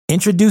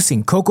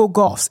Introducing Coco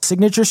Gauff's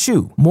signature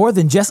shoe, more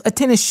than just a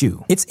tennis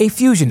shoe. It's a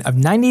fusion of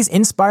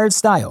 90s-inspired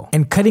style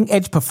and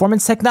cutting-edge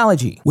performance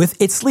technology.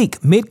 With its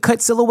sleek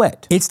mid-cut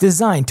silhouette, it's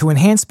designed to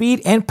enhance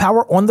speed and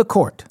power on the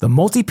court. The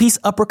multi-piece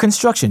upper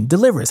construction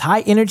delivers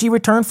high-energy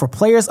return for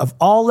players of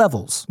all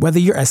levels. Whether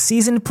you're a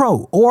seasoned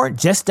pro or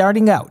just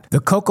starting out, the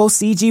Coco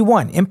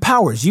CG1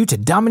 empowers you to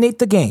dominate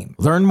the game.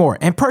 Learn more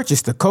and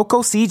purchase the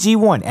Coco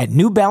CG1 at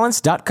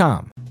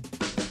newbalance.com.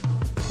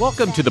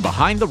 Welcome to the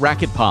Behind the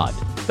Racket Pod,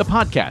 the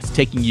podcast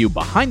taking you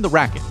behind the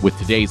racket with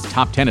today's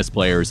top tennis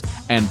players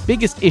and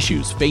biggest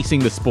issues facing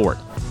the sport.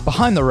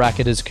 Behind the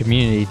Racket is a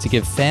community to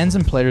give fans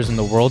and players in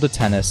the world of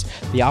tennis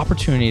the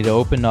opportunity to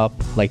open up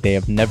like they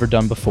have never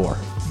done before.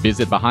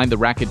 Visit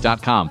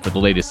BehindTheRacket.com for the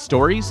latest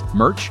stories,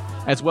 merch,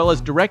 as well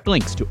as direct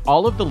links to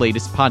all of the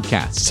latest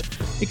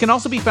podcasts. It can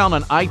also be found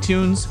on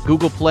iTunes,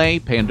 Google Play,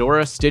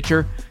 Pandora,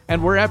 Stitcher,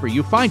 and wherever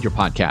you find your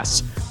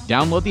podcasts.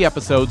 Download the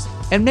episodes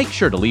and make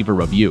sure to leave a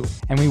review.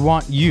 And we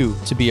want you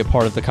to be a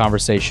part of the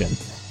conversation.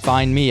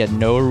 Find me at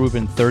Noah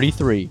Rubin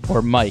 33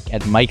 or Mike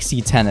at Mike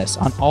C Tennis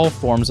on all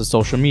forms of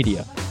social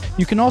media.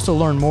 You can also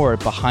learn more at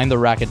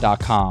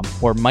BehindTheRacket.com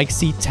or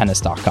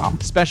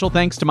MikeCTennis.com. Special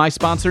thanks to my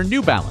sponsor,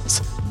 New Balance.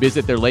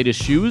 Visit their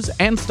latest shoes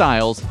and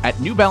styles at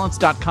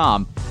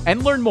NewBalance.com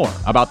and learn more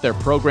about their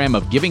program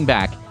of giving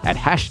back at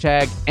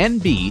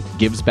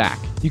 #NBGivesBack.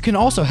 You can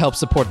also help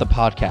support the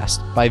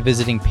podcast by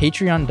visiting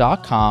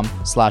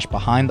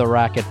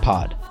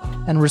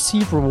patreon.com/BehindTheRacketPod and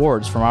receive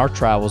rewards from our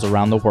travels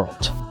around the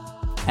world.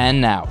 And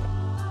now,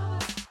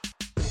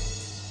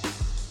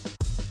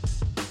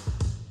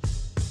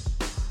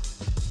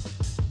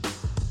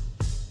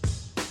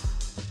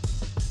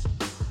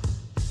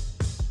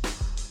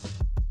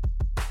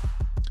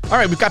 all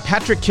right, we've got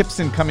Patrick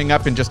Kypson coming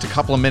up in just a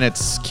couple of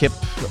minutes. Kip,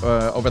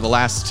 over the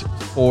last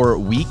 4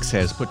 weeks,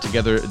 has put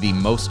together the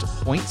most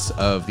points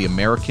of the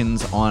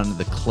Americans on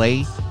the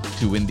clay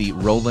to win the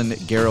Roland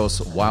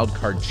Garros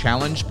Wildcard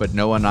Challenge. But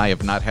Noah and I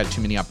have not had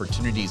too many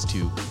opportunities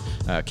to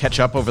catch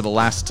up over the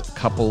last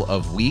couple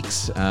of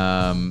weeks.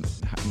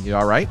 You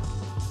all right?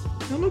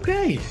 I'm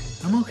okay.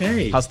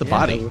 How's the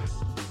body?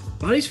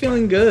 Body's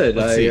feeling good.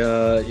 Let's see.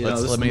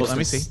 Let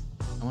me see.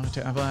 I want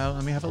to.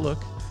 Let me have a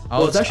look.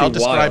 It's actually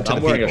describe wild. to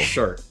I'm the wearing people. a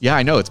shirt. Yeah,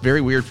 I know. It's very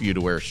weird for you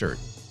to wear a shirt.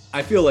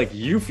 I feel like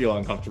you feel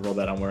uncomfortable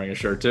that I'm wearing a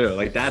shirt too.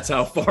 Like that's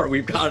how far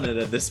we've gotten it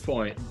at this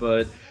point.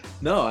 But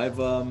no, I've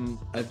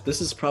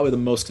this is probably the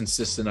most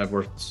consistent I've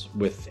worked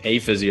with a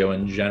physio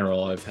in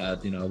general. I've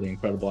had, the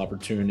incredible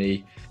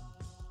opportunity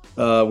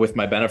with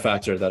my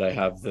benefactor that I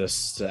have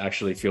this to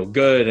actually feel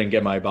good and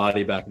get my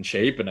body back in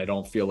shape, and I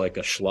don't feel like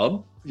a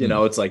schlub.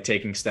 It's like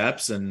taking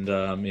steps and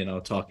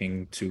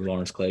talking to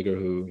Lawrence Klager,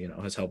 who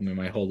has helped me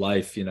my whole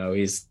life.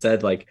 He's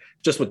said, like,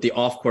 just with the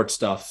off-court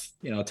stuff,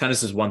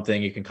 tennis is one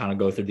thing, you can kind of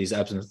go through these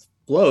ebbs and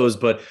flows,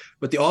 but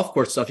with the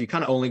off-court stuff, you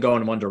kind of only go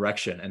in one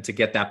direction, and to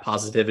get that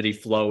positivity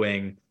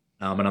flowing,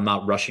 and I'm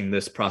not rushing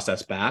this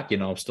process back,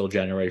 I'm still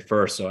January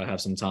 1st, so I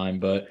have some time,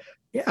 but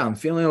yeah, I'm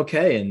feeling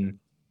okay and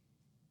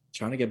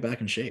trying to get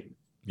back in shape.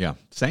 Yeah,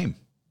 same.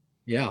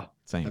 Yeah,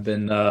 same. I've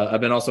been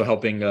also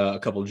helping a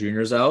couple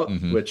juniors out,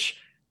 which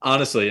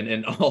honestly,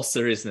 in all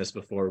seriousness,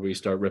 before we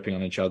start ripping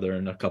on each other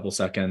in a couple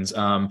seconds,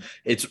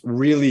 it's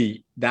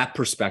really that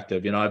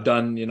perspective. I've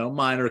done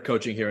minor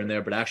coaching here and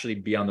there, but actually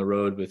be on the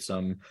road with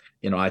some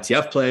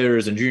ITF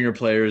players and junior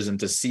players, and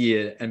to see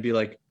it and be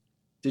like,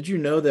 did you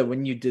know that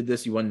when you did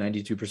this, you won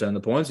 92% of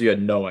the points? You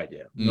had no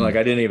idea. Like,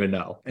 I didn't even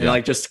know. And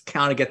like, just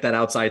kind of get that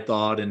outside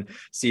thought and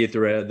see it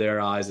through their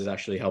eyes is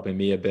actually helping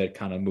me a bit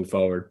kind of move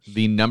forward.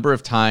 The number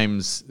of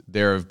times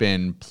there have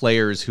been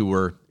players who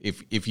were,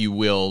 if you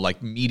will,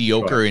 like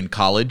mediocre in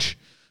college,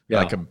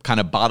 like a kind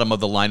of bottom of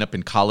the lineup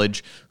in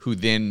college, who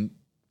then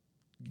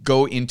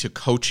go into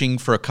coaching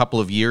for a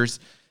couple of years.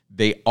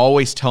 They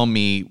always tell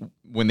me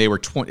when they were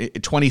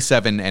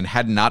 27 and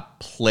had not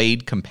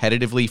played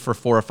competitively for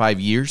 4 or 5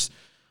 years,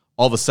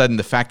 all of a sudden,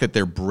 the fact that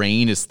their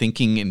brain is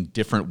thinking in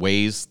different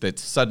ways, that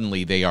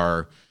suddenly they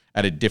are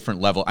at a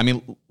different level. I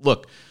mean,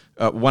 look,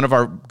 one of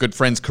our good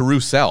friends,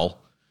 Carousel,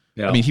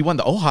 I mean, he won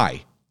the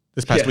Ojai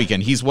this past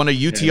weekend. He's won a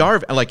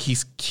UTR. Like,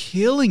 he's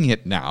killing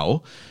it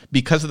now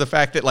because of the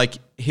fact that, like,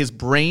 his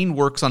brain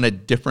works on a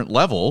different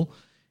level.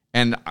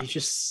 And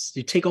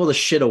you take all the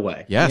shit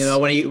away. Yes.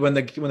 When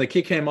the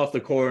kid came off the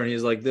court and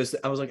he's like this,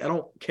 I was like, I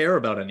don't care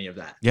about any of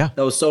that. Yeah.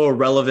 That was so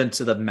irrelevant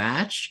to the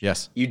match.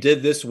 Yes. You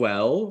did this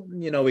well,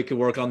 we could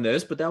work on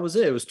this, but that was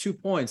it. It was 2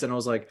 points. And I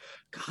was like,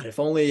 God, if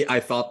only I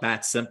thought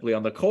that simply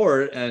on the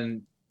court.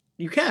 And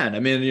you can, I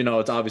mean,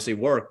 it's obviously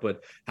work,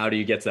 but how do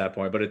you get to that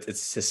point? But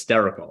it's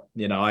hysterical.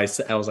 I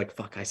was like,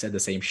 fuck, I said the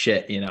same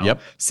shit,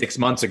 6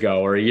 months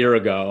ago or a year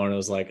ago. And it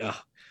was like,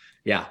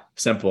 yeah,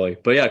 simply.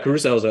 But yeah,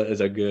 Caruso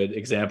is a good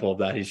example of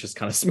that. He's just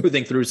kind of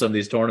smoothing through some of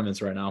these tournaments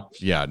right now.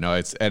 Yeah, no,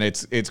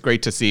 it's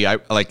great to see.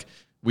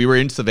 We were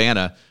in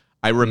Savannah.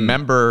 I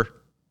remember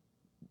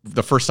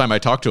the first time I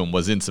talked to him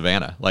was in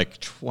Savannah, like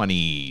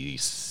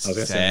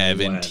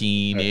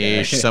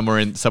 2017-ish,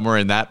 somewhere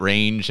in that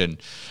range. And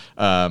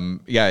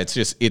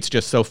it's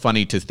just so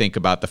funny to think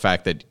about the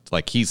fact that,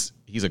 like, he's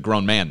a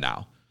grown man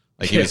now.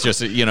 Like he was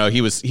just,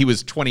 he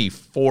was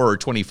 24 or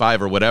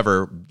 25 or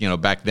whatever,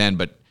 back then,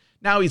 but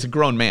now he's a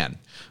grown man.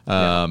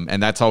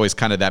 And that's always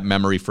kind of that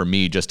memory for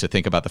me, just to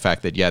think about the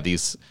fact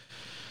that,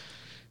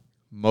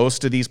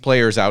 most of these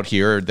players out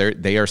here,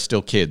 they are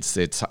still kids.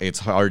 It's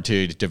hard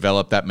to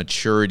develop that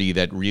maturity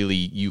that really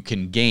you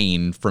can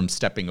gain from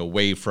stepping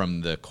away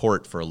from the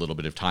court for a little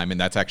bit of time.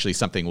 And that's actually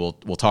something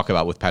we'll talk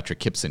about with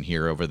Patrick Kypson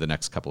here over the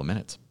next couple of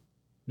minutes.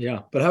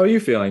 Yeah. But how are you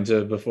feeling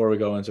before we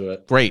go into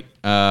it? Great.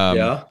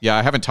 I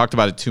haven't talked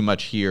about it too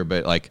much here,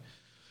 but like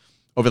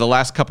over the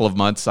last couple of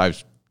months,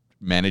 I've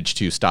managed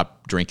to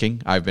stop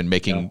drinking. I've been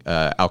making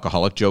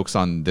alcoholic jokes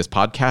on this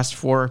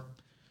podcast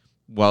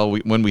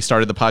when we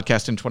started the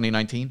podcast in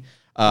 2019. We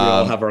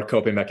all have our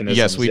coping mechanisms.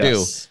 Yes, we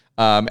do.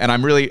 And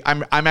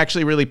I'm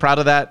actually really proud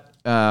of that.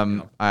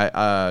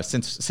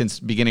 Since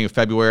beginning of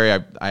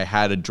February, I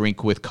had a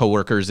drink with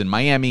coworkers in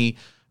Miami.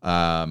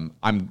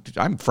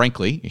 I'm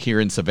frankly here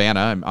in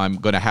Savannah. I'm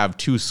going to have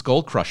 2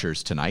 Skull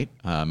Crushers tonight.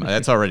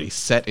 That's already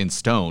set in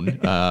stone.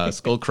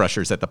 Skull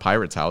Crushers at the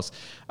Pirates house.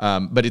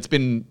 But it's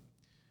been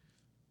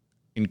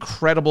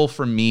incredible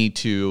for me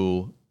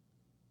to,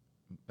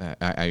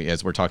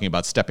 as we're talking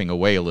about stepping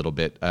away a little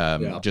bit,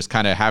 just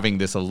kind of having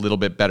this a little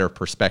bit better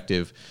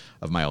perspective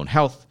of my own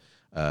health,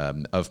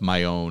 of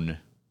my own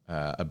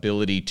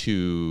ability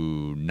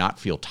to not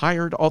feel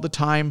tired all the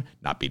time,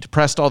 not be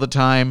depressed all the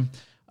time.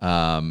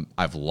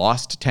 I've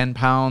lost 10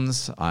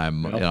 pounds.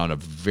 I'm on a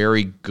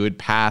very good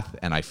path,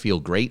 and I feel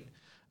great.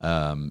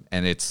 And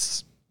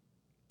it's,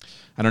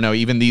 I don't know,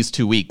 even these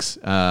 2 weeks,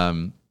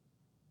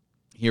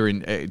 here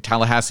in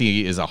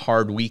Tallahassee is a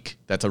hard week.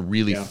 That's a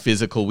really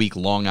physical week,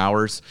 long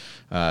hours.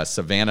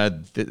 Savannah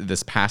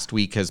this past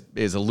week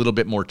is a little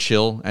bit more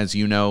chill, as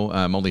you know,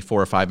 only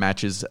 4 or 5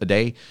 matches a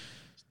day.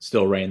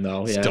 Still rain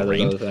though. Yeah, still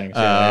rain.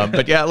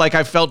 But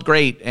I felt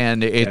great,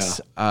 and it's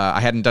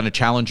I hadn't done a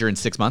challenger in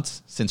 6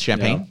 months since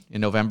Champaign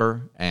in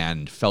November,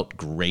 and felt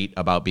great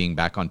about being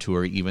back on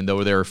tour, even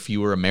though there are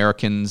fewer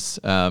Americans,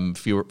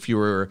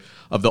 fewer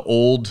of the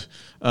old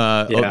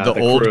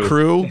old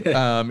crew.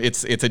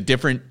 It's a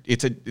different.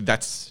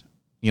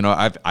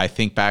 I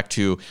think back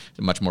to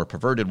a much more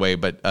perverted way,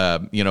 but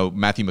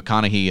Matthew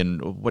McConaughey and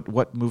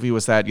what movie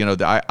was that?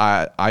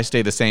 I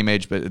stay the same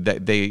age,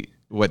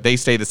 but they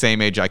stay the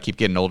same age, I keep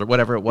getting older,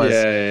 whatever it was.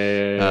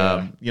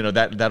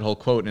 That whole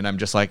quote, and I'm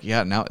just like,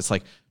 now it's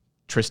like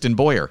Tristan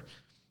Boyer.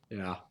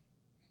 Yeah.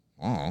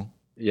 Oh.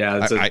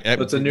 Yeah,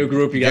 it's a new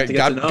group you got to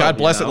get to know. God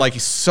bless it. Like,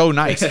 he's so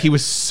nice. He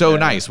was so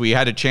nice. We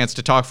had a chance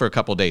to talk for a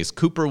couple of days.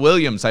 Cooper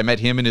Williams, I met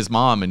him and his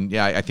mom, and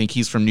I think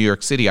he's from New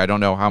York City. I don't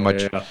know how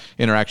much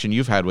interaction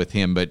you've had with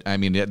him, but I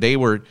mean, they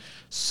were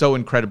so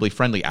incredibly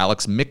friendly.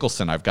 Alex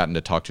Mickelson, I've gotten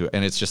to talk to,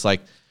 and it's just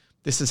like,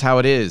 this is how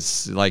it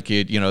is. Like,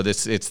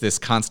 it's this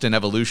constant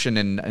evolution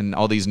and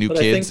all these new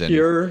kids. I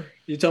think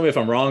you tell me if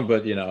I'm wrong,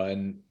 but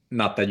and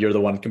not that you're the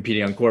one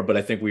competing on court, but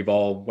I think we've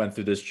all went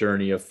through this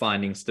journey of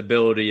finding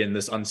stability in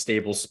this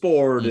unstable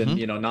sport.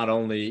 And, not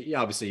only,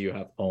 obviously you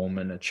have home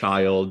and a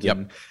child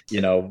and,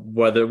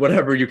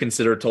 whatever you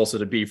consider Tulsa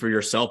to be for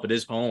yourself, it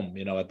is home,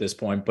 at this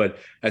point. But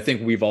I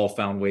think we've all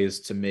found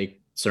ways to make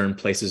certain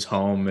places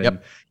home, and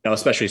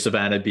especially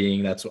Savannah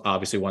being, that's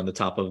obviously one of the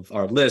top of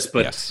our list,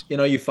 but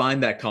you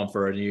find that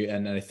comfort,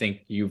 and I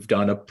think you've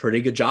done a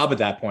pretty good job at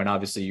that point.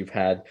 Obviously you've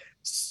had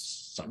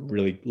some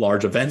really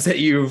large events that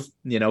you've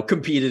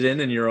competed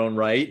in your own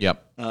right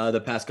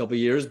the past couple of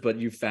years, but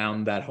you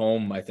found that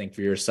home, I think,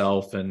 for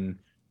yourself and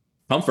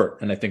comfort,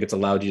 and I think it's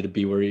allowed you to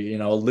be where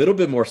a little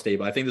bit more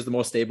stable. I think this is the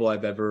most stable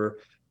I've ever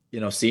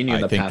seen you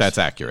in the past. I think that's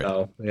accurate.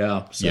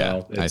 It's I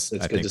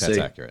good think to that's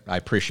see. accurate. I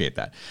appreciate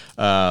that.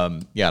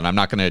 And I'm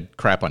not going to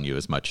crap on you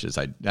as much as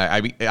I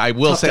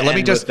will say. Let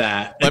me just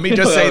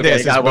say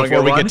this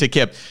before we get to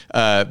Kip.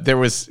 There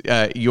was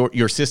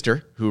your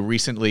sister who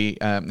recently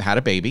had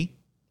a baby.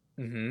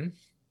 Mm-hmm.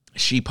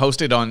 She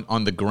posted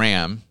on the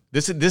gram.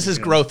 This is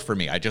growth for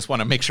me. I just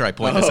want to make sure I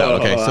point this out.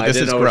 Okay, so this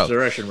is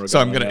growth. So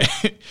I'm gonna.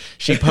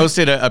 She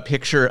posted a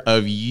picture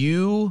of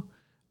you.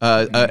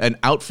 An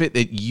outfit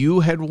that you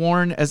had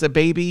worn as a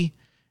baby,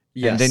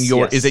 and then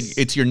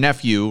it's your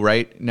nephew,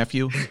 right?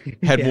 Nephew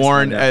had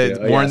worn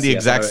the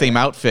exact same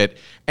outfit,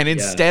 and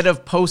instead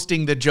of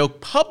posting the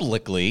joke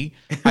publicly,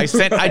 I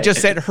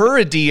just sent her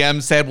a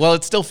DM, said, "Well,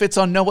 it still fits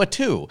on Noah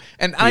too,"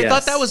 and I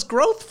thought that was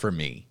growth for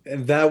me.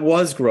 That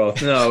was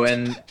growth. No,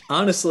 and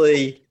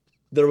honestly,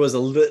 there was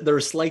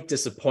slight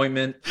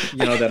disappointment,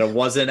 that it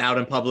wasn't out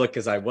in public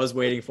because I was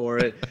waiting for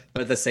it,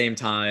 but at the same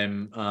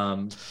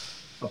time,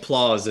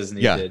 applause is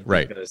needed. Yeah,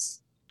 right. Because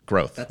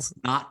growth. That's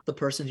not the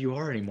person you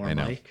are anymore,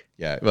 Mike.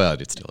 Yeah, well,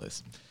 it still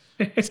is.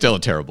 Still a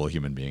terrible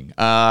human being.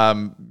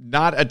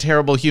 Not a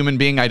terrible human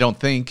being, I don't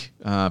think.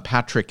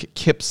 Patrick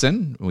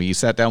Kypson. We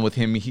sat down with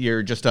him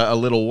here just a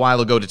little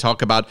while ago to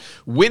talk about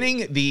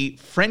winning the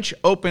French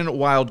Open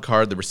wild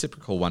card, the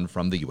reciprocal one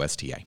from the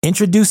USTA.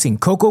 Introducing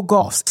Coco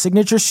Gauff's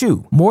signature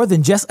shoe. More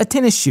than just a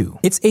tennis shoe.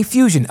 It's a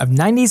fusion of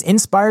 90s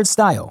inspired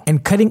style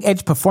and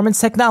cutting-edge performance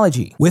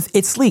technology. With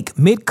its sleek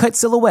mid-cut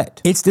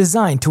silhouette, it's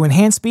designed to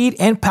enhance speed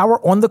and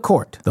power on the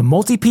court. The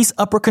multi-piece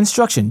upper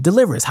construction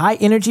delivers high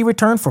energy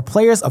return for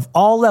players of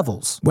all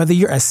levels. Whether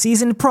you're a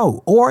seasoned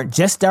pro or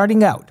just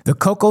starting out, the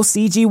Coco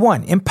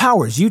CG1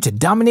 empowers you to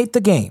dominate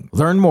the game.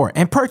 Learn more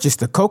and purchase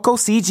the Coco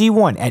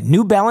CG1 at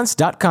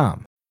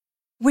newbalance.com.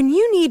 When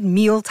you need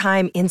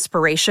mealtime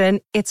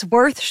inspiration, it's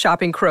worth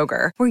shopping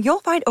Kroger, where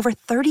you'll find over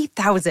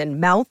 30,000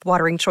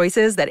 mouth-watering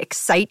choices that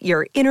excite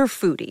your inner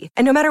foodie.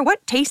 And no matter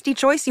what tasty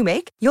choice you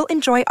make, you'll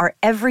enjoy our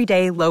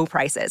everyday low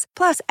prices,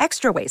 plus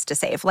extra ways to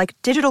save, like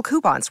digital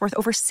coupons worth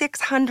over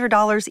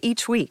 $600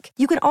 each week.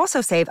 You can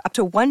also save up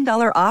to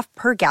 $1 off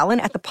per gallon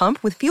at the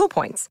pump with fuel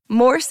points.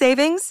 More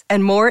savings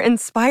and more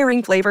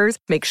inspiring flavors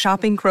make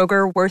shopping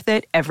Kroger worth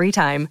it every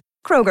time.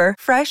 Kroger,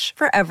 fresh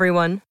for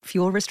everyone.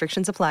 Fuel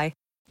restrictions apply.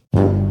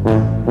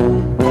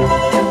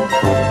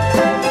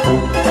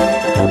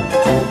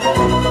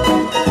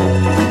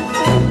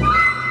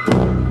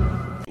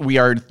 We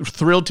are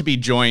thrilled to be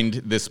joined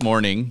this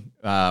morning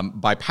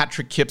by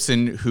Patrick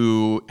Kypson,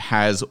 who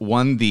has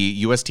won the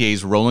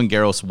USTA's Roland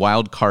Garros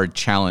Wild Card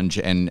Challenge.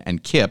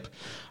 And Kip,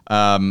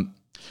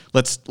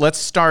 let's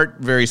start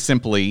very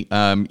simply.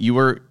 You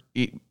were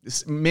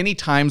many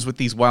times with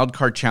these wild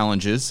card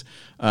challenges.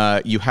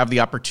 You have the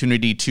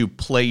opportunity to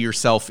play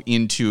yourself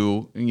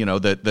into,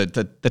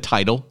 the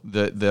title,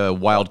 the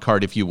wild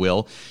card, if you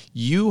will.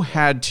 You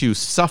had to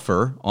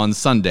suffer on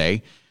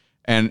Sunday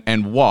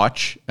and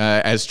watch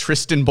as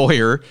Tristan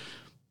Boyer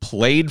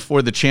played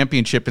for the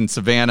championship in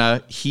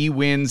Savannah. He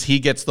wins, he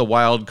gets the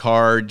wild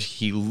card.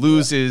 He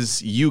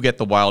loses, you get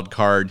the wild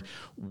card.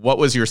 What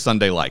was your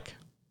Sunday like?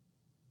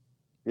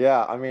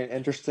 Yeah, I mean,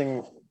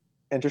 interesting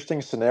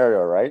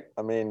scenario, right?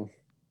 I mean,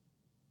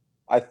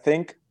 I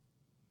think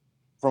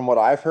from what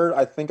I've heard,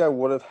 I think I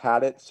would have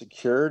had it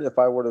secured if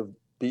I would have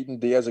beaten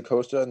Diaz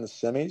Acosta in the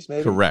semis,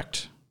 maybe.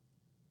 Correct.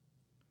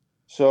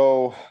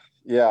 So,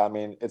 yeah, I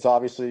mean, it's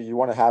obviously you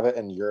want to have it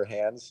in your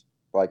hands,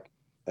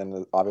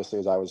 and obviously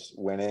as I was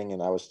winning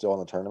and I was still in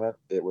the tournament,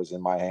 it was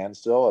in my hands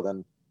still, and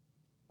then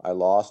I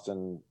lost,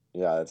 and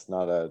yeah, it's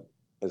not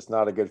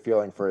a good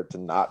feeling for it to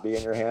not be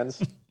in your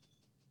hands.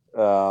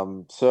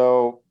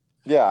 So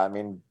yeah, I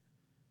mean,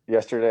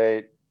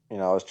 yesterday, I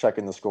was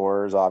checking the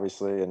scores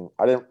obviously, and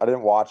I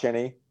didn't watch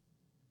any.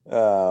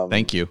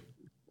 Thank you.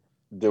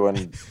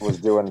 Was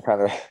doing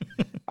kind of.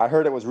 I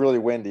heard it was really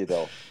windy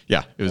though.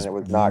 Yeah, it was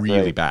not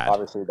really great. bad.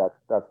 Obviously,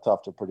 that's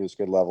tough to produce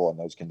good level in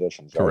those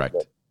conditions. Correct.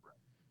 Right?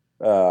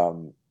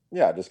 But,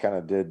 yeah, I just kind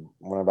of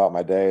went about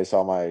my day,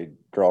 saw my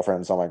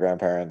girlfriend, saw my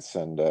grandparents,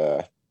 and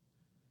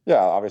yeah,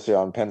 obviously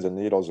on pins and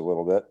needles a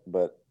little bit.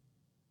 But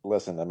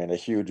listen, I mean, a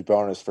huge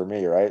bonus for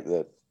me, right?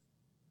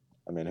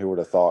 I mean, who would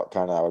have thought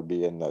kind of I would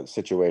be in the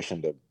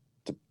situation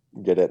to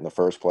get it in the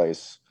first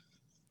place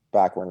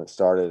back when it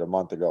started a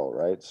month ago,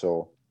 right?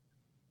 So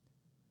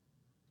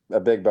a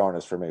big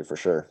bonus for me for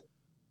sure.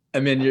 I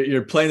mean,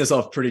 you're playing this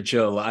off pretty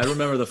chill. I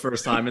remember the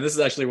first time, and this is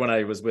actually when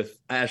I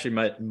actually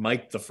met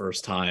Mike the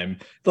first time.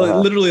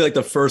 But literally, like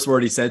the first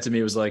word he said to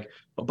me was like,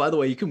 "Oh, by the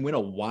way, you can win a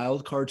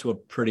wild card to a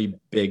pretty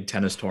big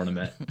tennis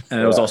tournament," and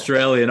it was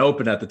Australian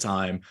Open at the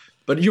time.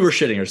 But you were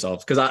shitting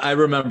yourself because I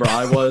remember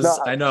I was. No,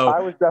 I know I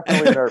was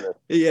definitely nervous.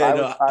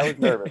 Yeah, I was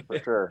nervous for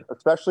sure,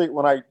 especially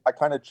when I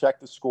kind of checked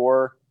the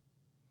score.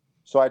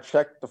 So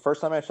the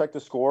first time I checked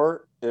the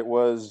score, it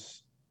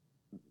was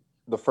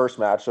the first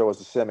match. So it was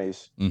the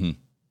semis. Mm-hmm.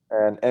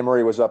 And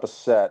Emery was up a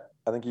set.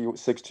 I think he was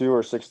 6-2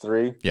 or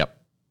 6-3. Yep.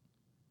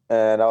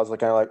 And I was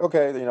kind of like,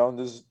 okay,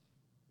 this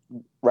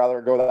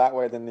rather go that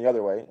way than the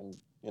other way. And,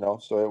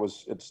 so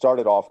it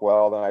started off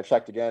well. Then I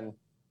checked again,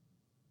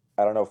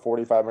 I don't know,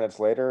 45 minutes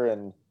later.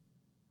 And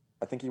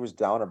I think he was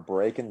down a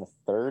break in the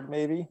third,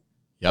 maybe.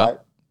 Yeah,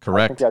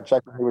 correct. I think I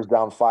checked and he was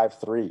down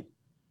 5-3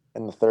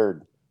 in the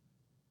third.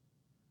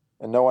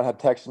 And no one had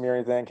texted me or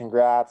anything.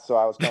 Congrats. So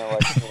I was kind of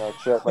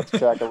like, let's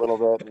check a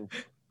little bit.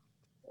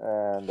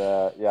 And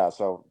yeah,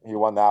 so he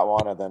won that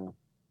one, and then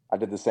I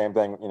did the same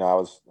thing. I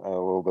was a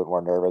little bit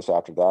more nervous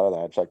after that, and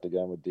then I checked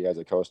again with Diaz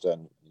Acosta,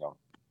 and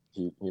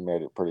he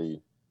made it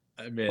pretty.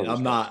 I mean,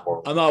 I'm not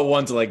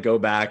one to go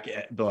back,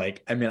 but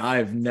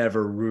I've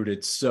never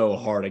rooted so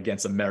hard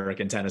against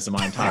American tennis in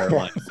my entire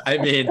life. I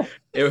mean,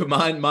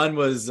 mine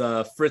was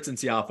Fritz and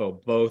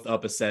Tiafoe both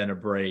up a set and a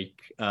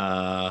break.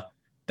 And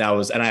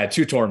I had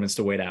 2 tournaments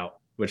to wait out,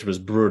 which was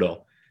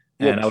brutal.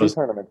 And I was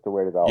tournaments to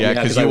wait it out. Yeah,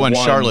 because you won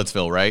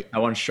Charlottesville, right? I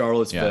won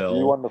Charlottesville. Yeah.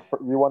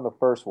 You won the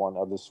first one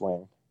of the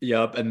swing.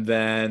 Yep, and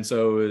then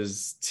so it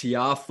was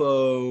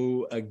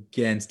Tiafoe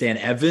against Dan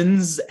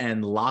Evans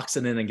and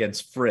Loxonen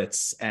against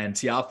Fritz, and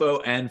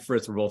Tiafoe and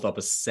Fritz were both up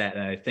a set,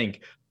 and I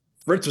think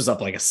Fritz was up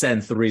like a set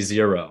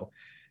 3-0.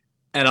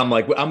 And I'm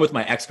with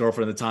my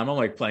ex-girlfriend at the time. I'm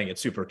like playing it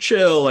super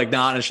chill, like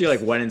not. And she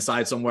like went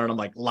inside somewhere and I'm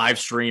like live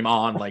stream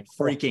on, like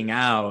freaking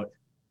out.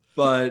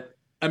 But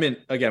I mean,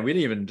 again, we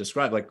didn't even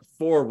describe like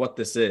for what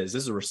this is.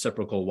 This is a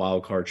reciprocal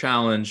wildcard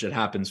challenge. It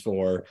happens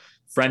for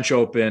French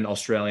Open,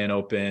 Australian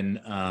Open,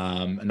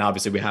 and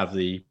obviously we have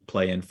the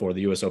play-in for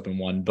the U.S. Open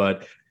one.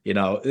 But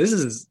this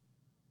is.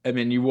 I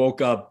mean, you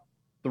woke up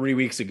 3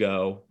 weeks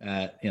ago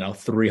at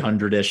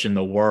 300-ish in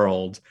the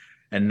world,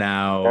 and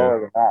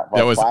now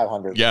that was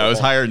 500. Yeah, it was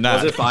higher than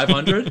that. Was it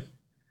 500?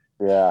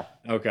 Yeah.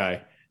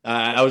 Okay.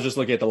 I was just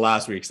looking at the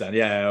last week's then.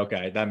 Yeah.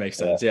 Okay. That makes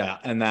sense. Yeah.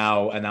 And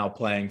now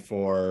playing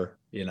for,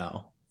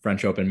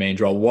 French Open main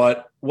draw.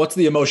 What's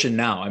the emotion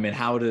now? I mean,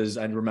 I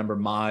remember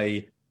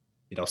my,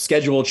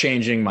 schedule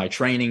changing, my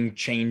training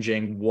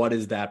changing. What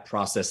is that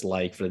process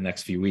like for the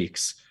next few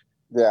weeks?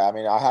 Yeah. I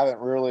mean, I haven't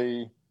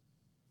really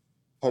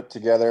put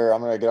together,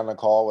 I'm going to get on a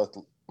call with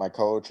my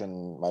coach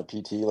and my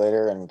PT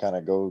later and kind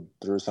of go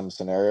through some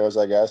scenarios,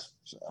 I guess.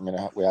 I mean,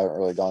 we haven't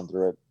really gone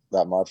through it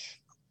that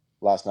much.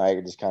 Last night,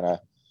 we just kind of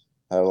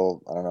had a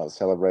little, I don't know,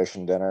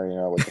 celebration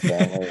dinner, with the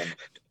family. And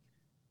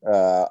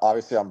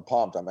obviously I'm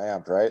pumped. I'm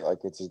amped, right? Like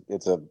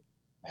it's a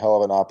hell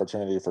of an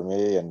opportunity for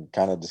me, and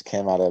kind of just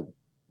came out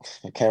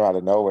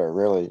of nowhere,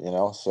 really,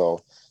 So,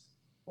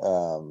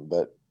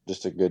 but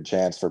just a good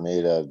chance for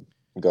me to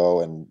go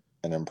and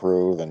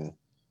improve. And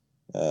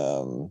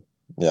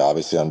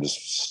obviously I'm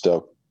just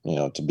stoked,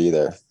 to be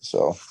there.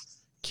 So,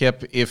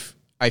 Kip, if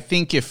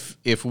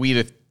we'd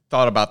have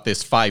thought about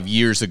this 5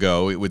 years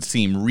ago, it would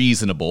seem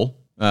reasonable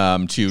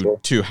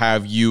to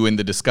have you in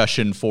the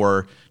discussion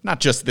for not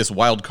just this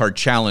wild card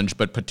challenge,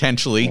 but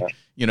potentially,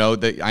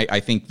 I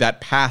think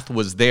that path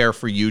was there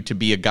for you to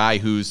be a guy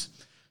who's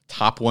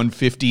top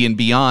 150 and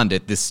beyond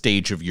at this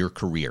stage of your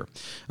career.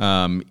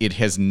 It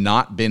has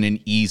not been an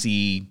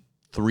easy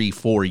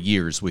 3-4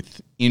 years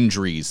with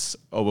injuries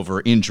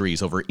over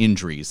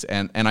injuries.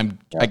 And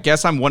I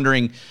guess I'm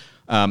wondering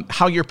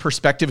how your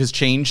perspective has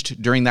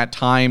changed during that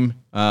time,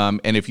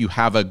 and if you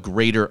have a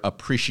greater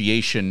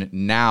appreciation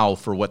now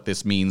for what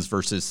this means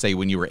versus, say,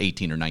 when you were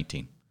 18 or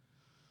 19.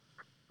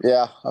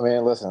 Yeah, I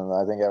mean, listen,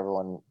 I think a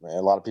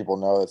lot of people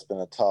know it's been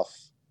a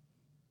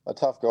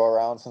tough go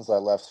around since I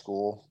left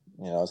school.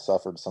 I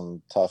suffered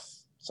some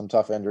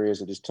tough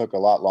injuries. It just took a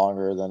lot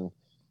longer than,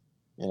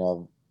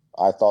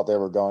 I thought they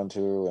were going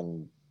to,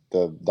 and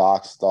the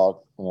docs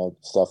thought,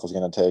 stuff was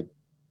going to take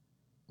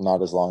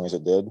not as long as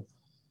it did.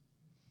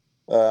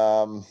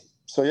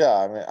 So yeah,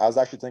 I mean, I was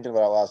actually thinking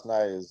about it last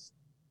night.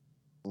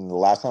 The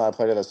last time I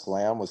played at a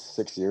slam was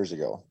 6 years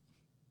ago.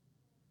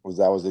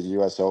 That was the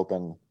U.S.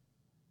 Open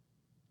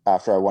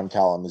after I won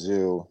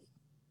Kalamazoo.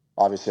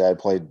 Obviously, I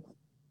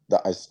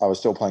was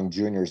still playing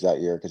juniors that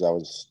year because I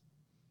was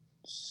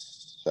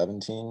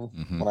 17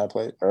 when I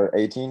played, or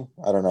 18.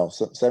 I don't know,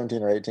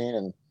 17 or 18.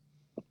 And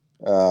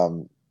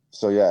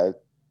so yeah,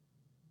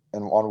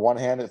 and on one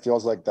hand, it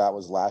feels like that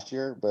was last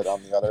year, but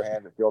on the other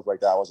hand, it feels like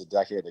that was a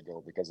decade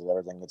ago because of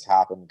everything that's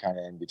happened kind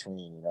of in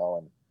between,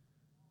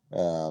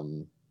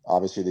 and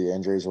obviously the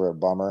injuries were a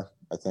bummer.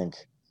 I think,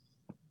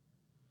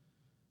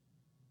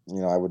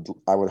 I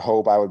would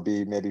hope I would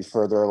be maybe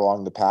further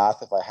along the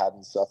path if I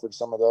hadn't suffered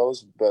some of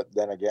those. But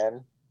then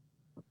again,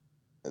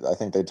 I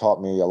think they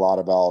taught me a lot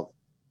about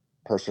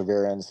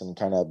perseverance and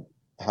kind of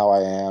how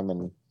I am,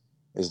 and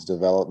has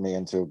developed me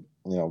into,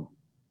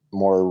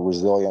 more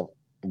resilient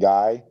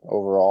guy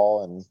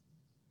overall. And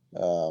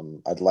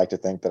I'd like to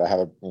think that I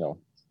have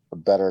a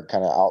better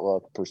kind of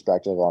outlook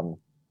perspective on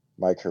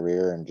my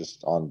career and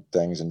just on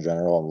things in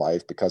general in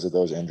life because of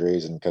those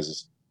injuries and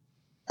because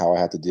how I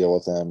had to deal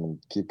with them and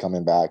keep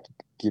coming back.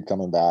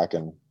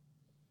 And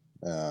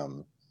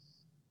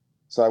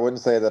so I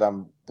wouldn't say that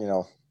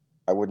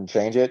I wouldn't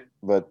change it,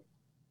 but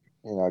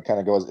it kind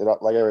of goes,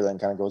 like everything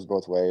kind of goes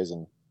both ways,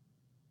 and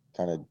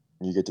kind of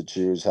you get to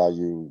choose how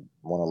you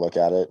want to look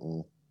at it.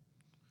 And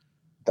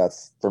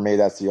that's, for me,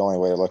 that's the only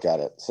way to look at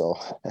it. So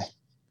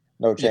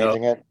no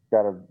changing it.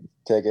 Got to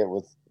take it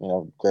with,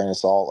 grain of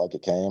salt like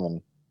it came,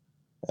 and,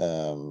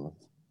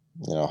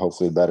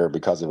 hopefully better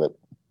because of it.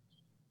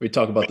 We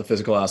talk about the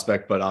physical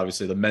aspect, but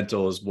obviously the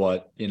mental is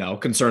what,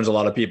 concerns a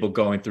lot of people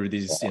going through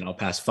these,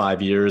 past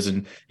 5 years.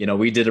 And,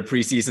 we did a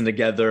preseason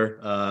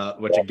together,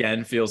 which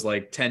again feels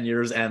like 10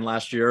 years and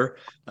last year.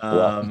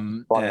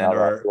 And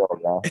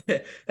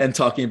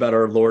talking about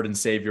our Lord and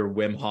Savior,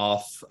 Wim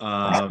Hof.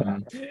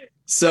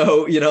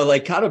 So,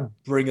 kind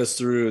of bring us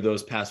through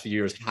those past few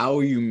years. How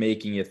are you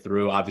making it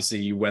through? Obviously,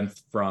 you went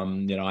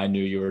from, I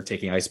knew you were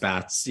taking ice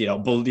baths,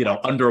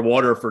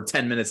 underwater for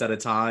 10 minutes at a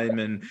time.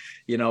 And,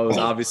 it was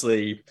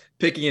obviously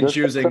picking and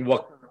choosing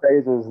what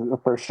phases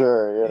for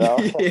sure,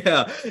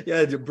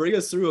 Yeah. To bring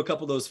us through a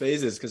couple of those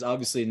phases, because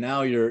obviously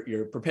now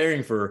you're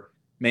preparing for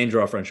main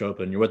draw French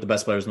Open. You're with the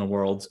best players in the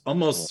world.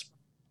 Almost,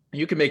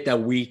 you can make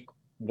that week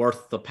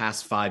worth the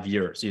past 5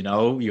 years.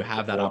 You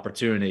have that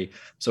opportunity.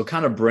 So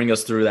kind of bring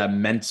us through that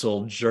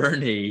mental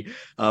journey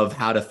of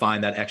how to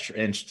find that extra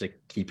inch to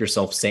keep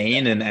yourself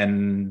sane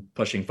and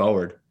pushing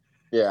forward.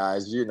 Yeah,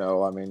 as you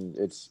know, I mean,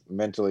 it's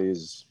mentally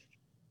is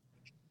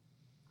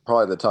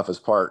probably the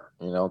toughest part,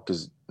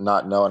 because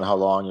not knowing how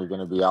long you're going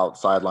to be out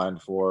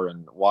sidelined for,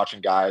 and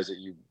watching guys that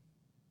you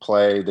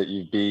play, that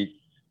you beat,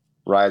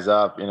 rise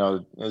up,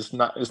 it's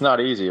not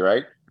easy.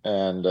 Right.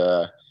 And,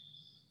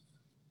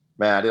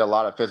 man, I did a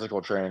lot of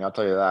physical training. I'll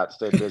tell you that.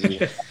 Stayed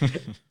busy.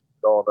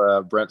 Old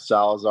Brent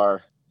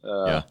Salazar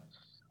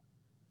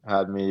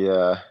had me,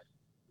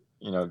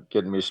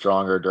 getting me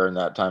stronger during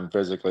that time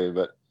physically.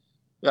 But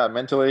yeah,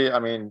 mentally, I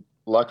mean,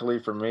 luckily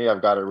for me,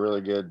 I've got a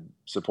really good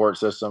support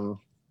system.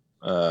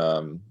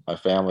 My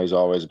family's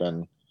always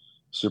been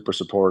super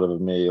supportive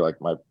of me. Like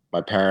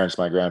my parents,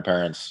 my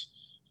grandparents,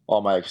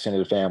 all my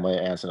extended family,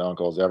 aunts and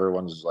uncles,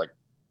 everyone's like,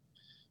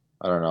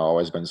 I don't know,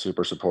 always been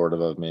super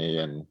supportive of me.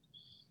 And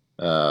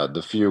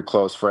the few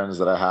close friends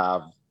that I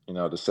have,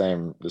 the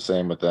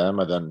same with them.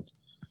 And then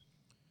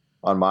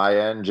on my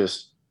end,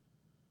 just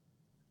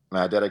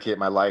I dedicate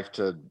my life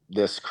to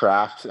this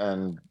craft,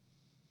 and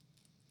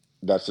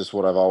that's just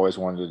what I've always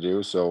wanted to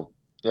do. So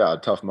yeah,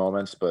 tough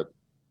moments, but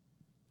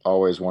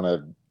always want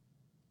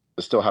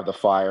to still have the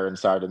fire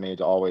inside of me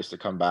to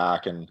come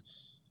back and,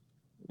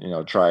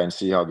 try and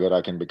see how good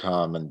I can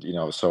become, and,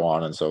 so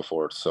on and so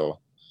forth. So,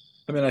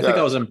 I mean, I think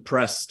I was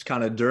impressed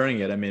kind of during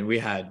it. I mean, we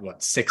had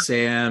 6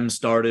 a.m.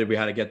 started. We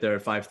had to get there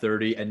at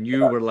 5:30, and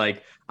you were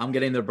like, I'm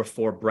getting there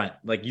before Brent.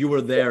 Like, you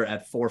were there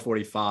at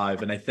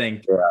 4:45. And I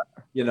think,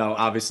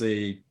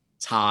 obviously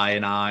Ty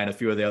and I and a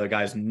few of the other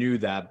guys knew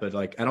that, but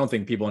like, I don't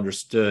think people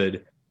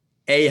understood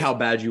how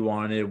bad you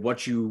wanted,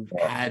 what you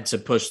had to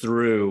push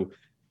through.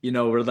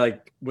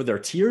 Were there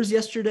tears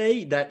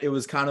yesterday that it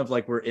was kind of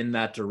like we're in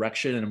that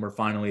direction and we're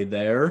finally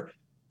there?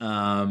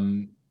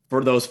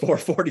 For those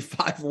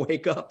 4:45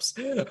 wake ups,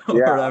 or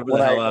whatever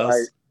the hell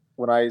else.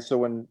 When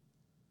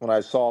I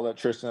saw that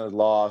Tristan had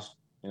lost,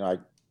 I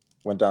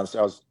went downstairs.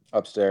 I was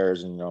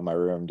upstairs in my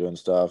room doing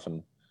stuff,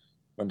 and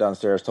went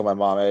downstairs, told my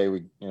mom, hey,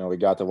 we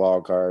got the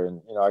wild card,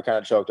 and I kind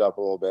of choked up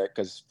a little bit,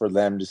 because for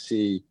them to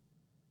see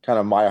kind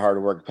of my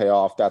hard work pay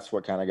off, that's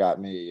what kind of got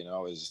me.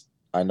 Is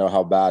I know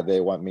how bad they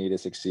want me to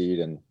succeed,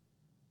 and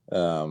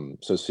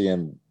so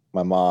seeing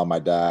my mom, my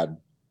dad,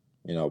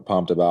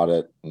 pumped about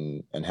it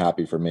and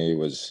happy for me,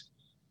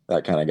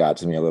 that kind of got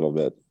to me a little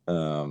bit.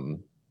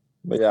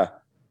 But yeah,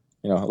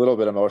 a little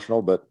bit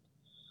emotional, but,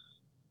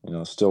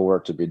 still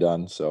work to be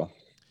done. So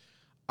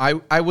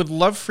I would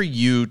love for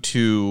you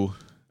to,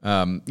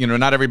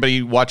 not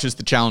everybody watches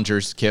the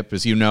Challengers, Kip,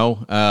 as you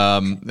know.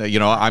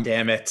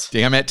 Damn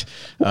it.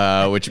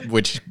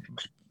 Which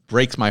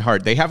breaks my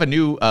heart. They have a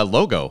new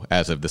logo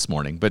as of this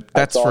morning, but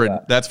that's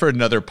for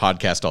another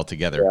podcast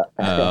altogether.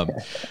 Yeah.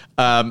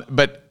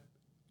 But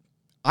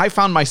I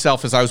found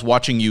myself, as I was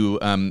watching you,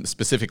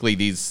 specifically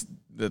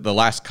the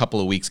last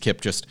couple of weeks,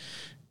 Kip,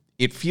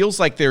 it feels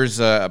like there's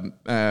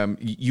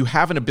you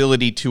have an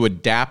ability to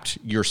adapt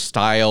your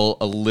style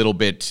a little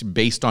bit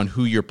based on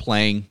who you're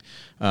playing.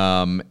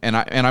 And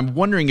I'm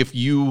wondering if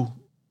you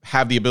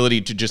have the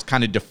ability to just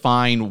kind of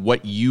define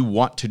what you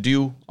want to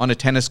do on a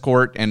tennis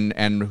court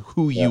and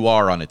who you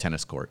are on a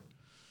tennis court.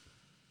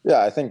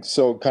 Yeah, I think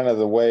so. Kind of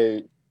the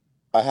way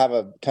I have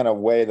a kind of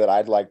way that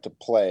I'd like to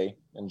play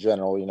in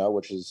general,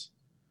 which is,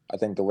 I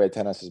think the way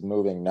tennis is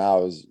moving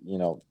now is, you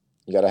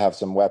got to have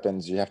some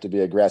weapons. You have to be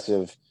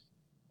aggressive,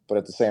 but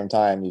at the same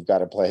time, you've got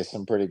to play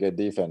some pretty good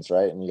defense,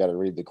 right? And you got to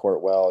read the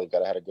court well. You've got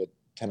to have a good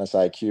tennis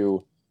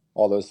IQ.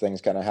 All those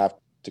things kind of have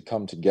to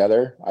come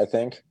together, I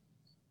think.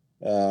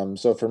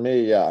 So for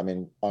me, yeah, I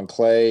mean, on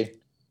clay,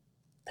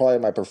 probably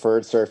my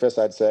preferred surface,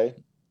 I'd say.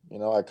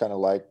 I kind of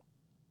like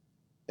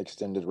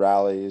extended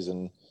rallies,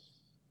 and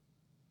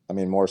I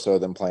mean, more so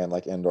than playing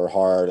like indoor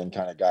hard and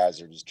kind of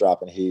guys are just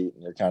dropping heat,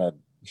 and you're kind of,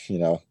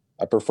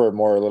 I prefer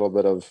more a little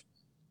bit of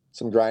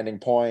some grinding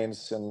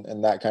points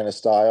and that kind of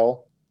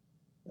style.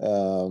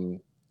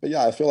 But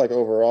yeah, I feel like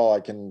overall I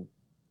can,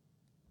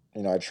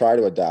 I try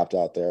to adapt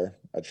out there.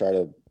 I try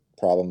to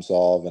problem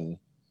solve, and,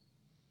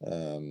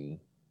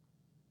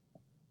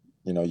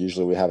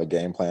 usually we have a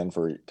game plan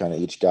for kind of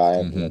each guy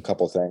and a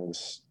couple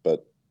things,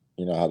 but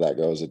you know how that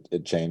goes.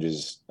 It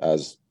changes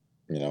as,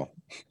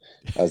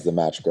 as the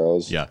match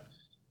goes. Yeah.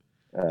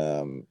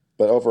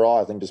 But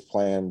overall, I think just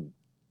playing,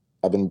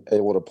 I've been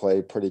able to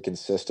play pretty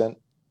consistent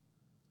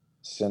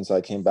since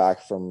I came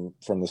back from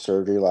the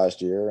surgery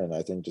last year. And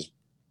I think just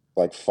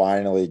like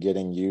finally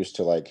getting used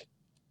to like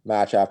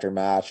match after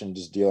match and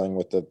just dealing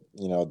with the,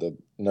 the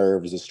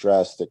nerves, the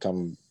stress that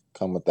come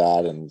with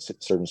that in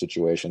certain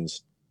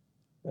situations.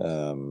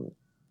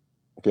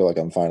 I feel like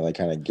I'm finally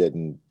kind of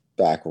getting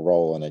back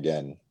rolling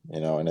again,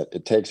 and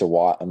it takes a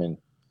while. I mean,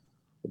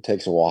 it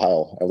takes a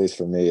while, at least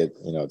for me,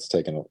 it's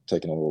taken a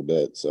little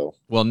bit. So,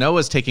 well,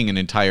 Noah's taking an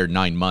entire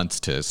 9 months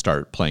to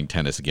start playing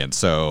tennis again.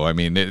 So, I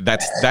mean,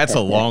 that's a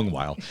long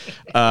while.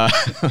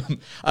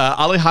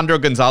 Alejandro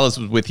Gonzalez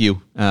was with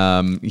you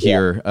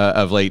here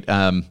of late.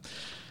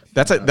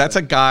 That's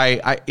a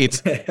guy.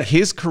 It's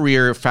his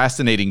career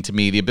fascinating to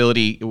me. The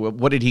ability.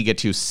 What did he get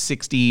to?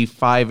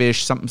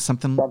 65-ish, something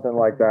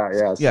like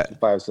that. Yeah,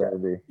 65,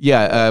 70.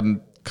 Yeah.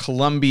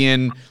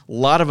 Colombian, a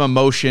lot of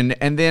emotion.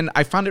 And then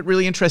I found it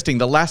really interesting.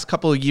 The last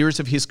couple of years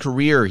of his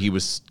career, he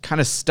was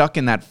kind of stuck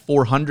in that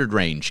 400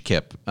 range,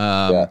 Kip,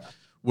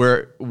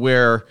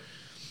 where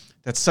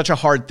that's such a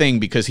hard thing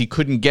because he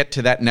couldn't get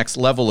to that next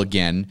level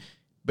again.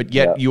 But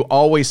yet you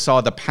always saw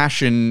the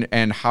passion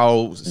and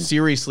how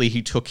seriously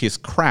he took his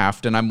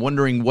craft. And I'm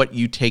wondering what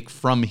you take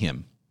from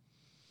him.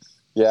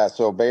 Yeah,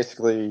 so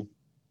basically,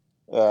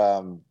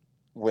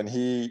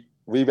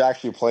 we've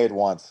actually played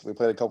once. We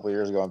played a couple of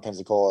years ago in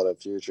Pensacola at a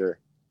Future.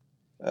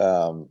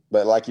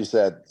 But like you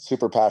said,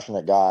 super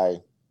passionate guy.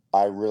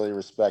 I really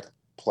respect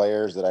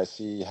players that I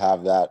see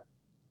have that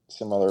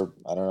similar,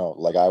 I don't know,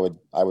 like I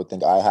would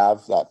think I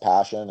have that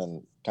passion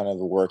and kind of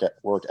the work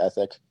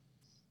ethic.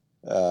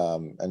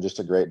 And just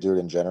a great dude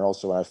in general.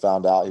 So when I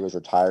found out he was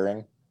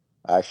retiring,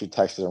 I actually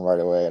texted him right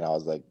away and I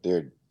was like,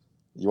 dude,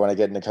 you want to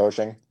get into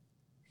coaching?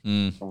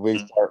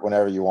 We start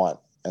whenever you want.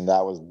 And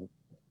that was,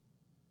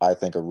 I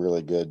think, a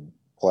really good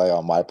play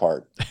on my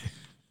part.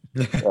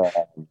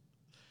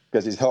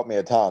 Because he's helped me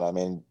a ton. I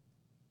mean,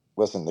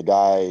 listen, the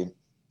guy,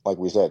 like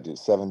we said, dude,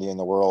 70 in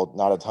the world,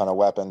 not a ton of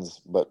weapons,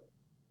 but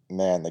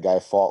man, the guy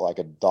fought like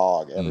a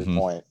dog every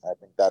point. I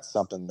think that's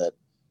something that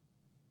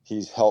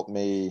he's helped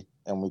me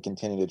and we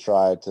continue to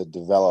try to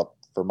develop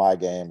for my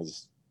game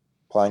is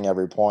playing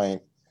every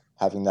point,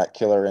 having that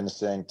killer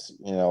instinct,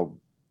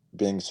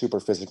 being super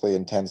physically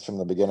intense from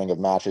the beginning of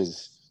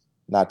matches,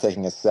 not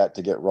taking a set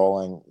to get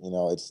rolling.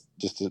 It's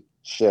just a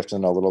shift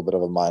in a little bit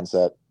of a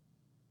mindset.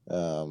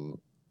 And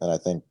I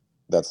think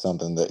that's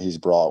something that he's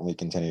brought and we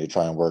continue to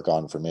try and work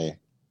on for me.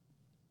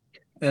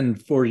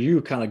 And for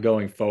you kind of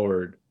going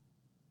forward,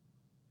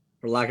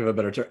 for lack of a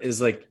better term, is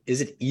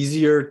it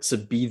easier to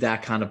be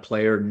that kind of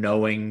player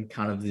knowing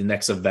kind of the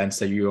next events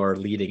that you are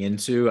leading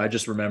into? I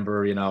just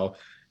remember,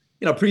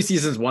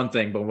 preseason's one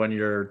thing, but when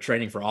you're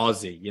training for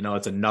Aussie,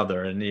 it's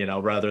another.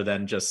 And, rather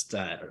than just,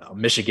 I don't know,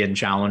 Michigan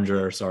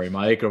Challenger, sorry,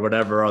 Mike, or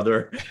whatever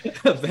other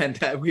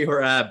event that we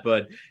were at.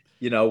 But,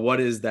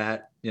 what is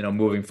that,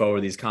 moving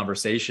forward, these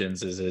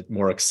conversations? Is it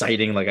more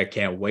exciting? Like, I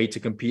can't wait to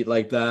compete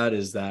like that.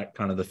 Is that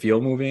kind of the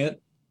feel moving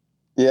it?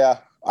 Yeah,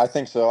 I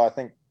think so.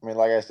 I mean,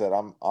 like I said,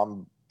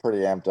 I'm pretty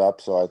amped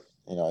up. So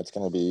it's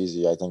going to be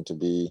easy, I think, to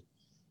be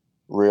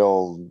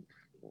real,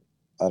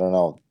 I don't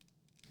know,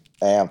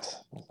 amped,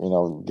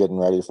 getting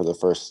ready for the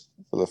first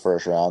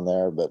round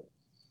there. But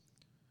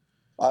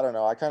I don't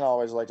know. I kind of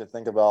always like to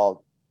think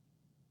about,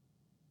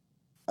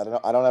 I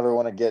don't ever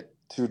want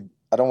to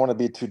I don't want to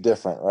be too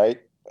different, right?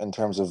 In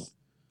terms of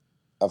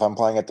if I'm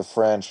playing at the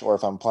French or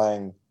if I'm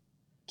playing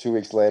 2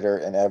 weeks later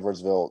in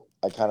Edwardsville,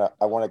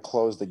 I want to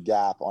close the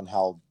gap on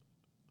how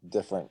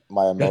different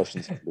my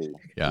emotions can be.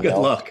 Yeah. Good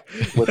luck.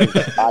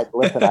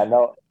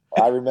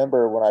 I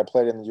remember when I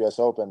played in the US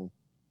Open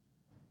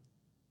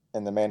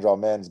in the main draw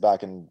men's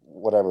back in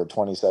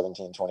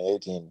 2017,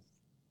 2018.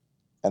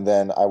 And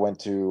then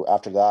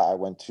after that, I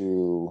went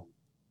to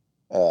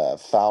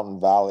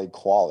Fountain Valley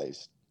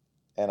qualies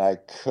and I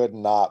could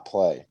not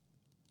play.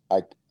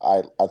 I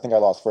think I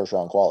lost first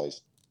round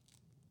qualies,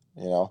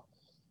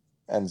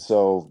 And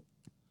so,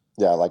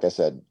 yeah, like I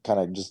said, kind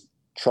of just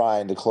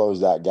trying to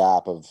close that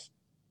gap of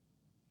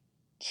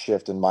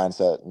shift in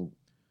mindset and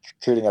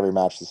treating every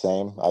match the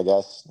same, I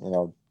guess,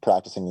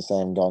 practicing the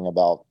same, going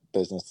about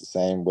business the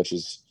same, which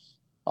is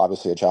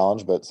obviously a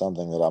challenge, but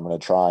something that I'm going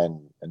to try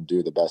and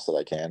do the best that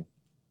I can.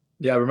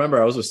 Yeah, I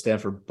remember I was with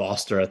Stanford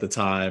Boster at the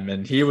time,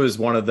 and he was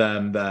one of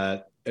them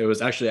that it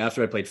was actually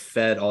after I played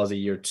Fed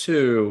Aussie year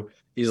 2.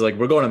 He's like,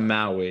 we're going to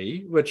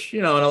Maui, which,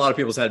 and a lot of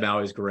people said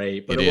Maui is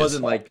great, but it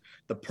wasn't like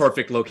the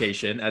perfect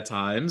location at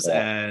times.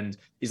 Yeah. And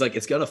he's like,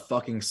 it's going to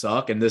fucking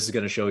suck. And this is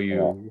going to show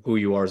you who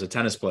you are as a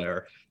tennis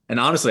player. And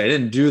honestly, I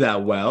didn't do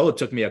that well. It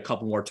took me a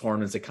couple more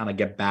tournaments to kind of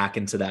get back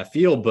into that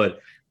field.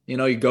 But,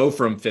 you go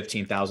from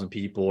 15,000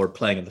 people or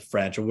playing in the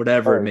French or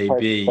whatever it may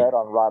be. Fed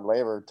on Rod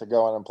Laver to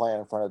go in and play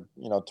in front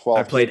of, 12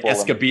 I played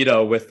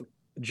Escobedo with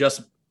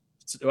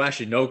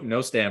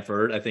no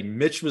Stanford. I think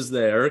Mitch was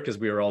there because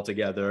we were all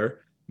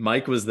together.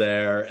 Mike was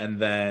there, and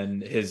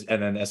then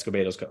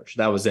Escobedo's coach.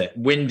 That was it.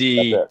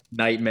 Windy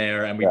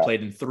nightmare, and we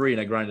played in 3,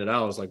 and I grinded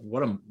out. I was like,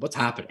 what's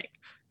happening?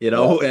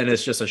 And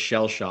it's just a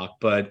shell shock.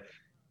 But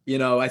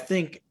I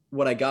think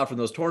what I got from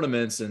those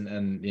tournaments,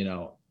 and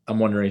I'm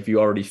wondering if you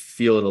already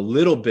feel it a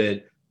little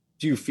bit.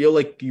 Do you feel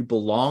like you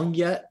belong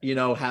yet?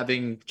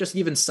 Having just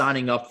even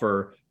signing up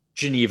for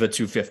Geneva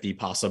 250,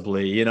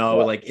 possibly.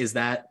 Like, is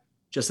that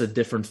just a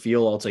different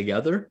feel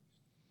altogether?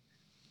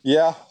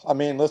 Yeah, I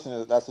mean,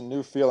 listen, that's a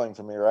new feeling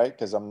for me, right?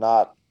 Because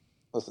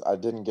I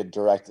didn't get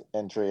direct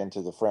entry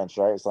into the French,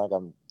 right? It's like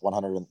I'm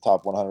 100 in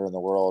top 100 in the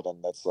world,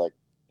 and that's like,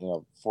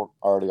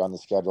 already on the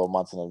schedule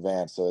months in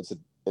advance. So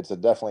it's a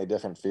definitely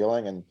different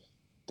feeling, and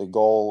the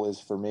goal is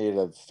for me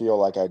to feel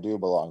like I do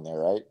belong there,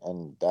 right?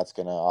 And that's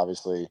gonna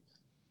obviously,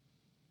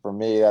 for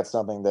me, that's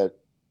something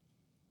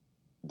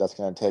that's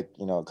gonna take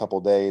a couple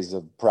of days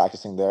of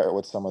practicing there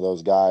with some of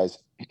those guys,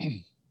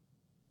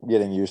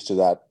 getting used to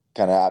that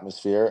kind of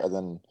atmosphere, and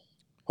then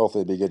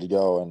hopefully be good to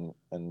go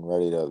and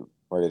ready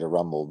to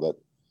rumble. But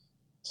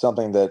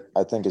something that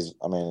I think is,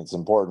 it's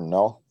important,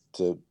 no?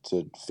 to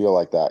feel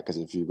like that. Because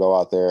if you go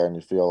out there and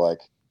you feel like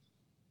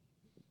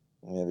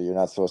maybe you're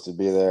not supposed to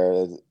be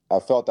there, I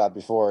felt that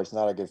before. It's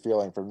not a good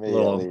feeling for me. A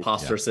little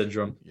imposter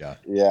syndrome. Yeah,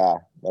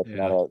 that's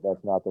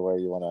not the way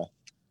you want to.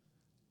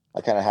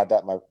 I kind of had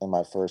that in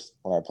my first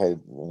when I played,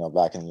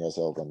 back in the U.S.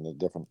 Open,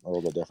 a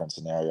little bit different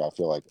scenario. I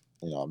feel like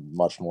I'm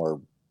much more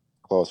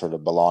closer to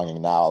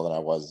belonging now than I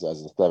was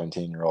as a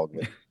 17-year-old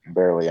with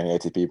barely any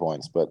ATP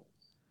points. But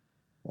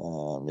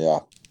yeah.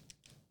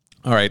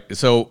 All right.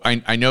 So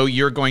I know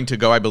you're going to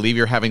go. I believe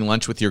you're having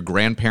lunch with your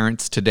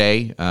grandparents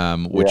today,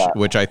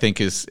 which I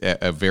think is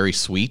a very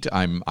sweet.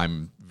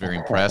 I'm very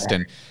impressed,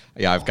 and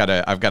I've got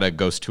a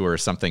ghost tour or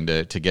something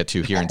to get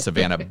to here in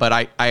Savannah. But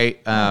I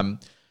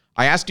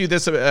asked you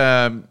this.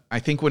 I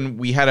think when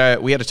we had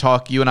a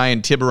talk, you and I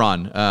in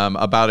Tiburon,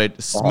 about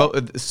it,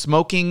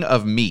 smoking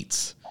of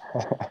meats.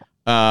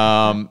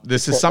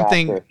 This is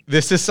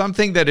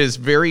something that is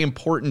very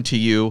important to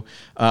you,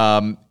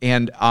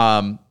 and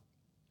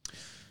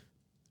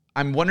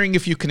I'm wondering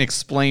if you can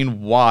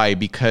explain why.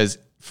 Because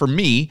for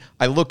me,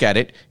 I look at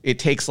it, it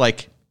takes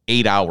like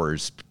 8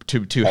 hours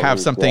to have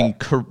something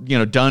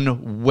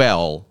done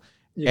well.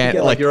 You can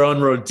get like your own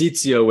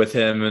rodizio with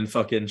him and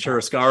fucking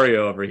churrascario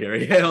over here.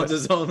 He owns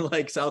his own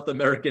like South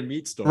American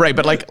meat store. Right,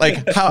 but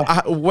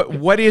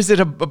what is it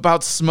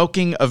about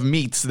smoking of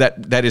meats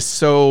that is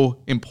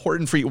so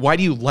important for you? Why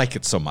do you like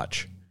it so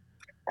much?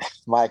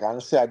 Mike,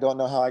 honestly, I don't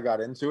know how I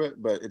got into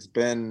it, but it's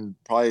been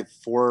probably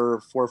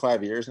 4 or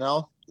 5 years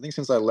now. I think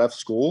since I left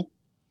school,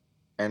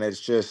 and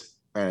it's just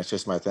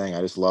my thing.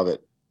 I just love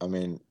it. I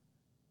mean,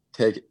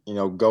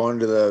 going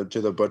to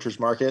the butcher's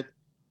market,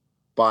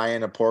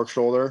 buying a pork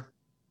shoulder,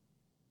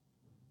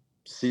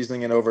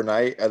 seasoning it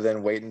overnight, and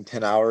then waiting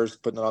 10 hours,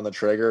 putting it on the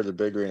Traeger, the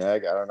big green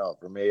egg. I don't know.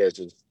 For me, it's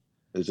just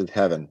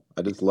heaven.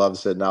 I just love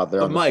sitting out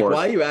there. But Mike,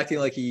 why are you acting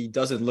like he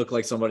doesn't look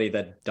like somebody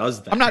that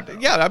does that? I'm not.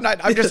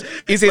 I'm just.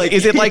 Is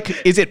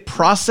it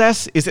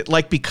process? Is it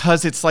like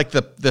because it's like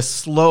the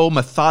slow,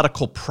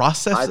 methodical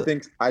process? I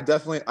think I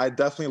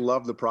definitely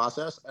love the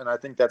process, and I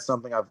think that's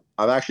something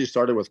I've actually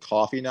started with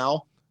coffee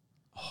now.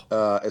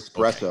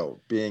 Espresso,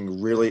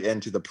 being really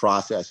into the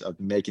process of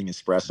making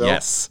espresso.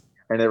 Yes.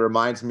 And it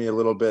reminds me a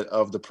little bit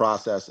of the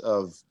process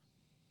of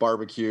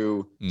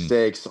barbecue,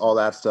 steaks, all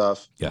that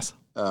stuff. Yes.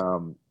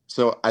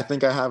 So I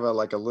think I have a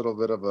little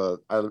bit of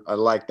I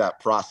like that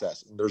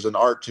process. And there's an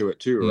art to it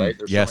too, right?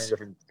 There's so many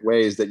different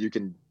ways that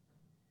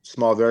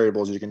small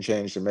variables you can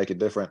change to make it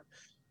different.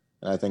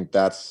 And I think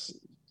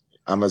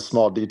I'm a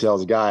small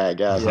details guy, I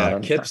guess. Yeah,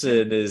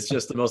 Kypson is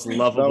just the most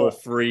lovable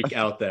freak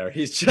out there.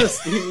 He's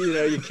just,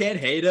 you can't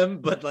hate him,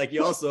 but like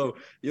you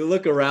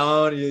look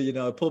around,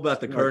 you pull back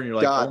the curtain,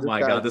 you're like, oh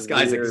my God, this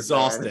guy's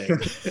exhausting.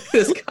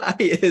 This guy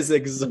is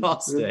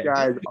exhausting. This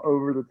guy's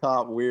over the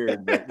top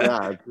weird, but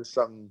yeah, it's just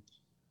something,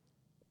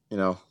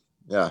 yeah.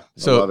 I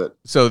love it.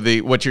 So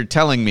what you're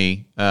telling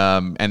me,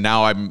 and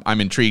now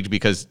I'm intrigued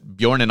because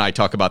Bjorn and I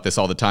talk about this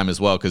all the time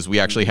as well, because we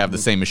actually have the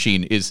same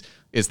machine. Is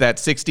that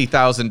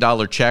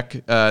 $60,000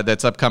 check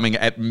that's upcoming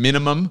at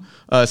minimum,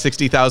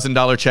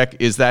 $60,000 check?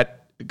 Is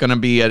that going to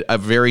be a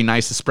very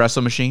nice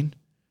espresso machine?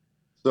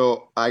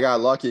 So I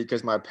got lucky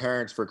because my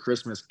parents for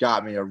Christmas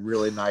got me a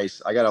really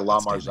nice. I got a La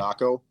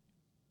Marzocco,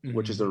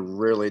 which is a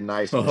really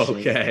nice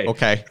machine.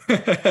 Okay.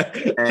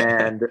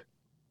 And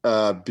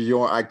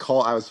Bjorn,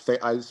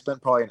 I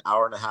spent probably an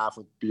hour and a half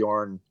with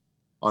Bjorn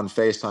on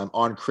FaceTime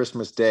on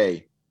Christmas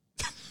Day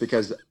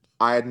because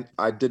I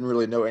didn't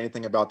really know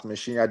anything about the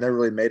machine. I'd never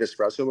really made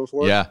espresso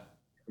before. Yeah.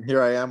 And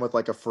here I am with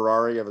like a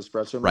Ferrari of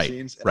espresso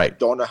machines. And I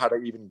don't know how to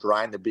even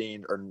grind the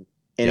bean or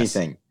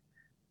anything. Yes.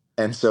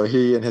 And so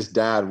he and his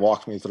dad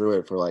walked me through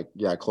it for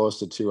close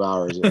to 2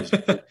 hours. It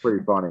was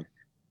pretty funny.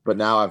 But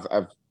now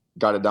I've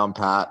got it down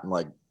pat and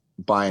like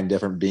buying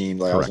different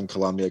beans. Like I was in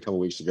Colombia a couple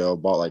weeks ago,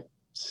 bought like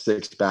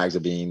 6 bags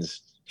of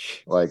beans,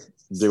 like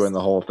doing the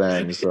whole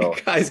thing. So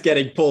guy's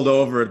getting pulled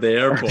over at the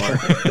airport.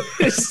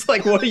 It's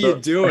like, what are you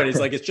doing? He's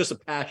like, it's just a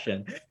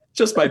passion.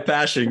 Just my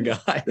passion,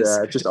 guys.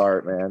 Yeah, it's just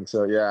art, man.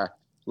 So yeah.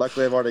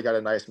 Luckily, I've already got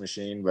a nice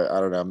machine, but I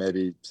don't know,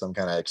 maybe some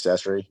kind of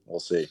accessory. We'll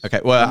see.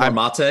 Okay. Well,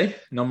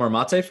 No more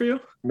mate for you?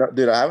 No,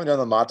 dude, I haven't done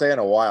the mate in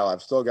a while.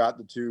 I've still got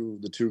the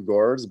two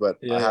gourds, but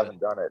I haven't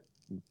done it.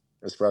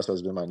 Espresso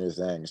has been my new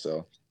thing,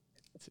 so.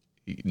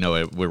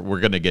 No, we're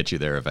going to get you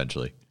there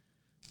eventually.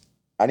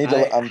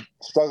 I'm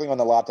struggling on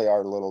the latte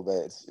art a little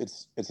bit.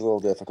 It's a little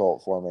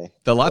difficult for me.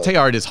 The latte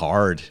art is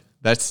hard.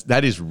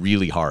 That is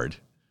really hard.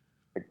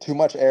 Like too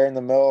much air in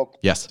the milk.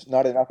 Yes.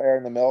 Not enough air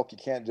in the milk. You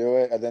can't do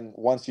it. And then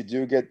once you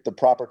do get the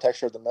proper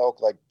texture of the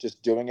milk, like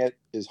just doing it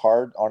is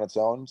hard on its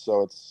own.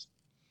 So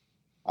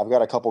I've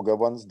got a couple good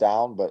ones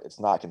down, but it's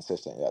not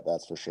consistent yet.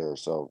 That's for sure.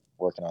 So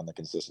working on the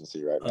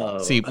consistency right now.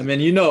 See, I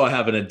mean, I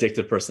have an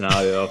addictive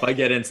personality though. If I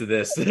get into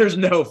this, there's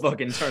no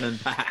fucking turning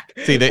back.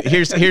 See,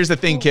 here's the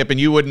thing, Kip, and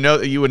you would know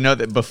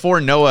that before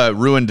Noah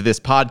ruined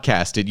this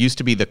podcast, it used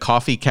to be the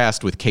Coffee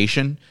Cast with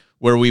Kypson,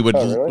 where we would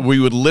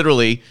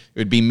literally, it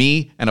would be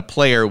me and a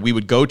player. We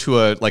would go to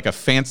a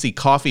fancy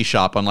coffee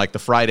shop on like the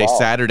Friday,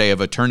 Saturday of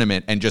a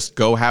tournament and just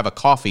go have a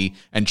coffee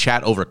and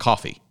chat over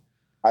coffee.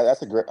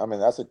 That's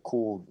a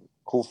cool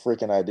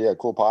freaking idea.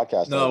 Cool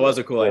podcast. No, idea. It was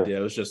a cool idea.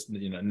 It was just,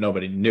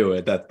 nobody knew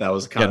it. That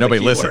was kind of nobody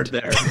the key listened.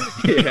 word there.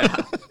 Yeah.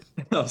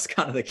 That was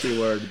kind of the key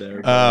word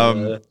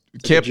there.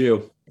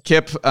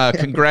 Kip,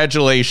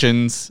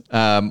 congratulations.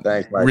 Thanks,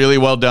 Mike. Really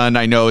well done.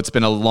 I know it's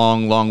been a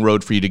long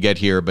road for you to get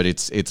here, but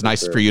it's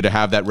nice for you to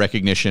have that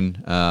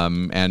recognition.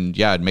 And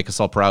make us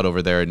all proud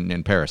over there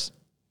in Paris.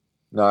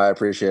 No, I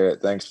appreciate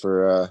it. Thanks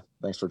for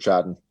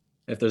chatting.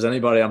 If there's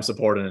anybody I'm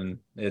supporting,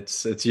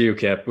 it's you,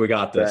 Kip. We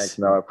got this. Thanks.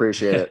 No, I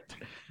appreciate it.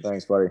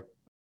 Thanks, buddy.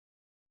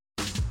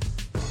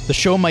 The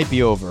show might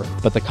be over,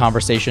 but the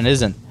conversation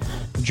isn't.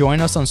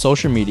 Join us on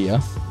social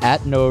media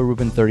at Noah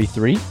Rubin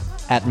 33,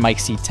 at Mike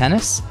C.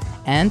 Tennis,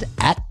 and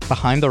at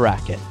Behind the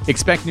Racket.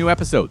 Expect new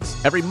episodes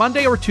every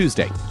Monday or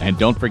Tuesday. And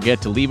don't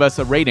forget to leave us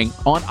a rating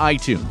on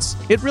iTunes.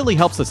 It really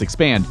helps us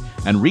expand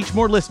and reach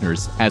more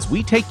listeners as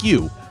we take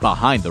you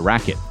behind the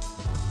racket.